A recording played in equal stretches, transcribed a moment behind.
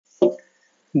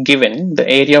Given the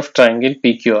area of triangle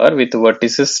PQR with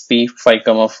vertices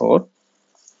P5, 4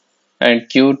 and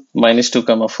Q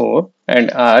 -2, 4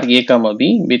 and R A,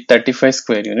 B with 35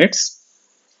 square units,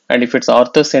 and if its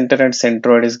orthocenter and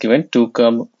centroid is given 2,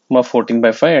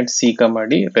 14/5 and C,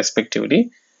 D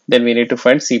respectively, then we need to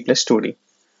find C plus 2D.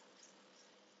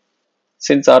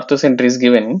 Since orthocenter is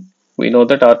given, we know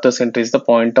that orthocenter is the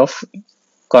point of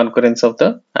concurrence of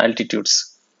the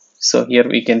altitudes. So here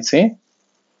we can say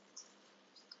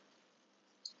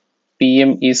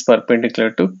PM is perpendicular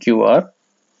to QR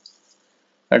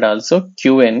and also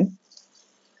QN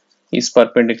is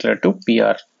perpendicular to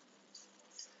PR.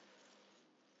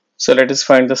 So let us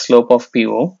find the slope of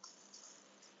PO.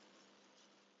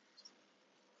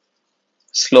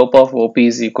 Slope of OP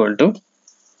is equal to,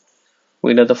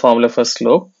 we know the formula for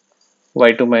slope,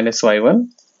 y2 minus y1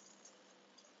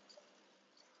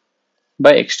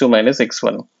 by x2 minus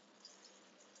x1.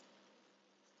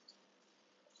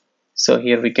 So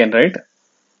here we can write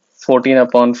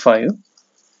 14/5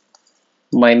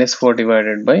 minus 4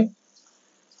 divided by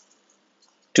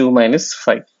 2 minus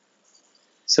 5.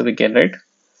 So we can write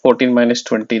 14 minus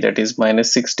 20, that is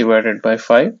minus 6 divided by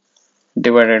 5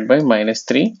 divided by minus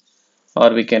 3,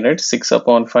 or we can write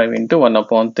 6/5 into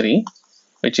 1/3,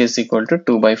 which is equal to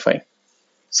 2/5.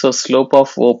 So slope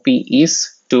of OP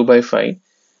is 2/5.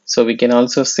 So we can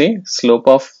also say slope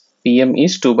of PM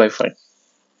is 2/5.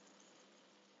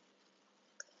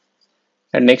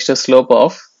 And next the slope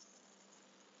of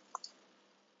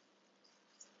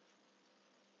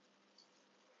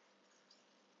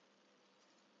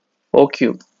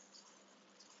OQ.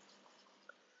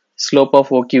 Slope of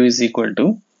OQ is equal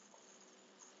to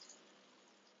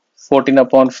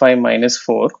 14/5 minus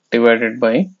 4 divided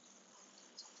by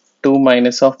 2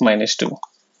 minus of minus 2.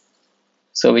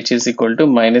 So which is equal to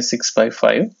minus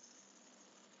 6/5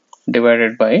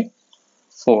 divided by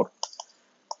 4.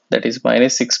 That is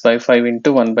minus 6/5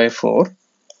 into 1/4.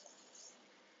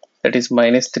 That is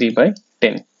minus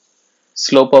 3/10.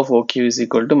 Slope of OQ is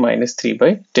equal to minus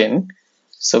 3/10.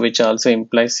 So which also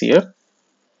implies here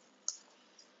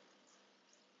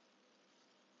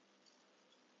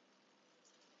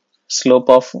slope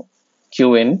of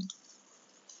QN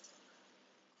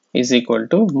is equal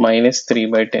to minus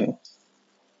 3/10.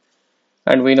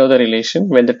 And we know the relation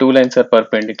when the two lines are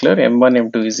perpendicular, m1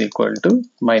 m2 is equal to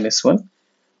minus 1.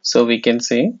 So we can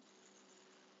say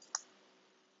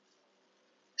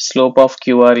slope of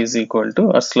QR is equal to,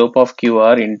 or slope of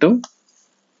QR into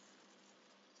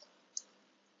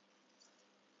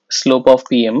slope of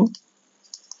PM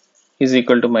is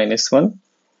equal to minus 1.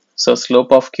 So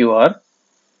slope of QR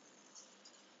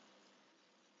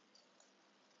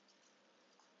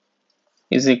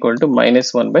is equal to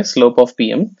minus 1 by slope of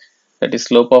PM. That is,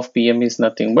 slope of PM is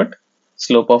nothing but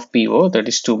slope of PO, that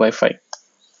is 2/5.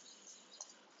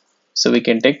 So we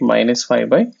can take minus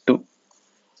 5/2.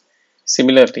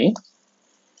 Similarly,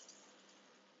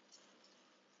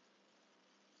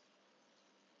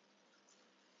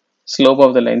 slope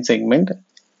of the line segment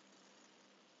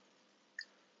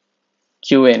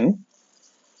QN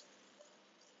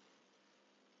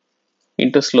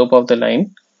into slope of the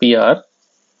line PR,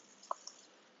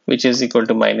 which is equal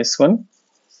to minus 1.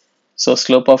 So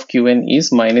slope of QN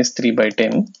is minus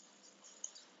 3/10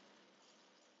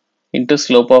 into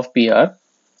slope of PR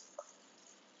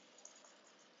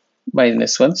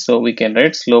minus 1. So we can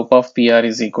write slope of PR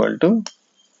is equal to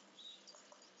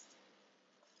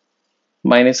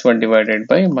minus 1 divided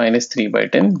by minus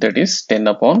 3/10, that is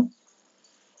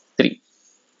 10/3.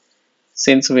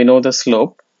 Since we know the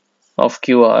slope of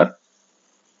QR,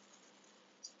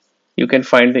 you can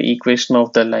find the equation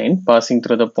of the line passing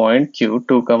through the point Q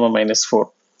 2, minus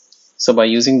 4. So by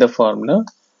using the formula,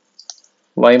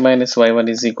 y minus y1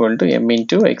 is equal to m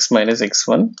into x minus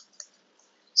x1.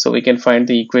 So we can find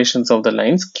the equations of the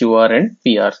lines QR and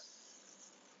PR.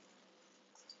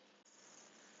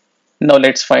 Now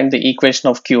let's find the equation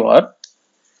of QR.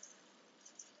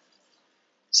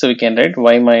 So we can write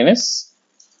y minus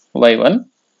y1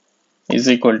 is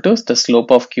equal to, the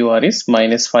slope of QR is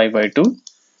minus 5/2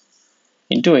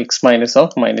 into x minus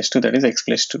of minus 2, that is x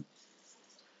plus 2.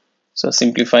 So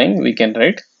simplifying, we can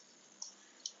write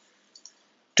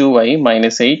 2y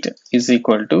minus 8 is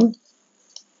equal to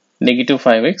negative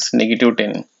 5x negative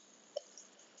 10.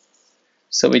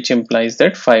 So which implies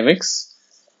that 5x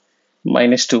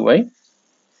minus 2y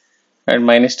and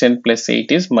minus 10 plus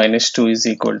 8 is minus 2 is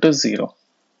equal to 0.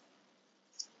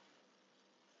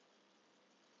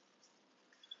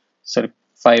 Sorry,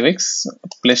 5x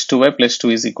plus 2y plus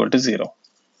 2 is equal to 0.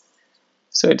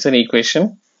 So it's an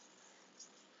equation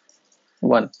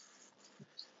 1.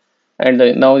 And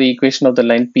now the equation of the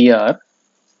line PR.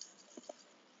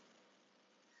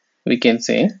 we can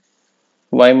say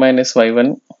y minus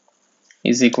y1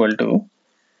 is equal to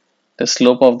the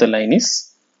slope of the line is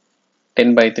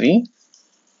 10 by 3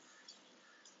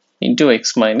 into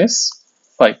x minus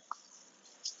 5.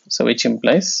 So which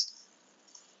implies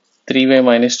 3y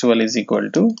minus 12 is equal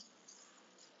to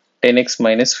 10x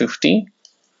minus 50,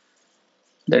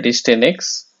 that is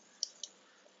 10x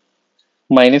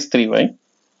minus 3y,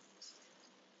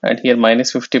 and here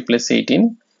minus 50 plus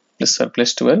 18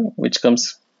 plus 12, which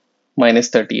comes minus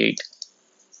 38.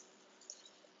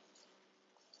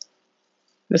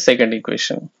 The second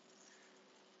equation.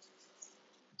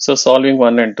 So solving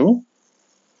 1 and 2,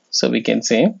 so we can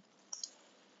say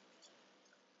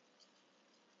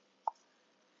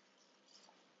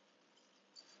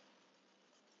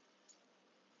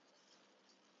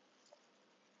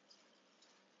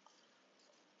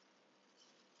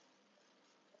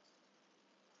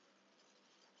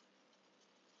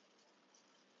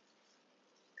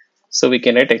we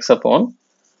can write x upon,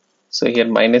 so here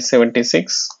minus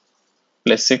 76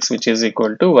 plus 6, which is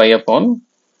equal to y upon,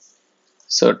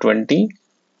 so 20,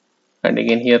 and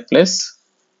again here plus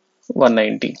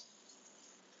 190,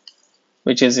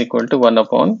 which is equal to 1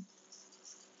 upon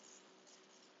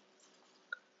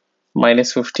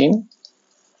minus 15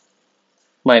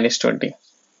 minus 20.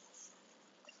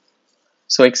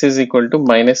 So x is equal to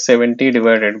minus 70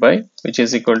 divided by, which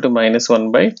is equal to minus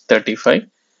 1 by 35.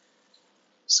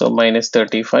 So minus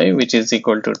 35, which is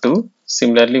equal to 2.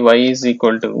 Similarly, y is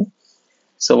equal to,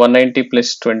 so 190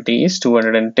 plus 20 is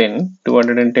 210.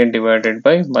 210 divided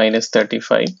by minus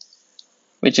 35,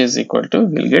 which is equal to,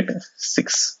 we'll get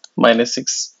 6, minus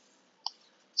 6.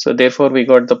 So therefore we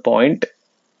got the point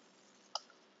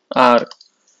R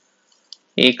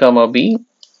A comma B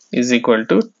is equal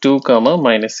to 2 comma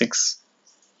minus 6.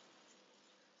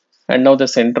 And now the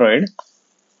centroid.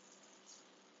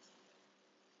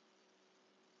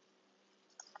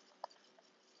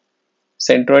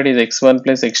 Centroid is x1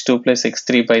 plus x2 plus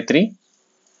x3 by 3,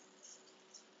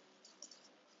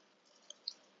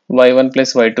 y1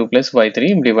 plus y2 plus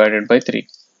y3 divided by 3.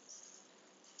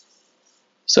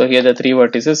 So here the three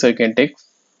vertices, so you can take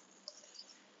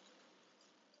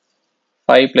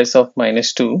 5 plus of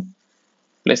minus 2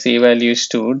 plus a value is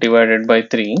 2 divided by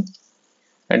 3,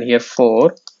 and here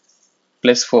 4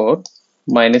 plus 4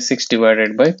 minus 6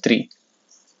 divided by 3.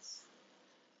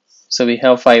 So we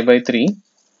have 5 by 3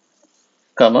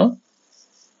 comma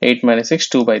 8 minus 6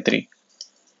 2 by 3,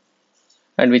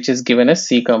 and which is given as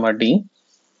C comma D.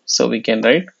 So we can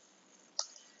write,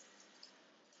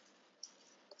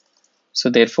 so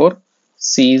therefore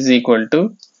C is equal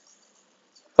to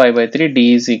 5 by 3,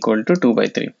 D is equal to 2 by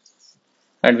 3,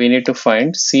 and we need to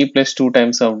find C plus 2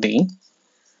 times of D,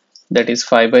 that is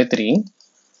 5 by 3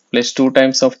 plus 2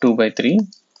 times of 2 by 3,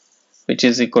 which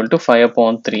is equal to 5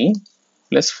 upon 3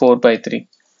 plus 4 by 3,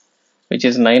 which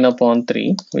is 9 upon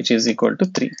 3, which is equal to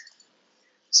 3.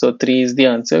 So 3 is the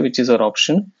answer, which is our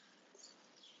option.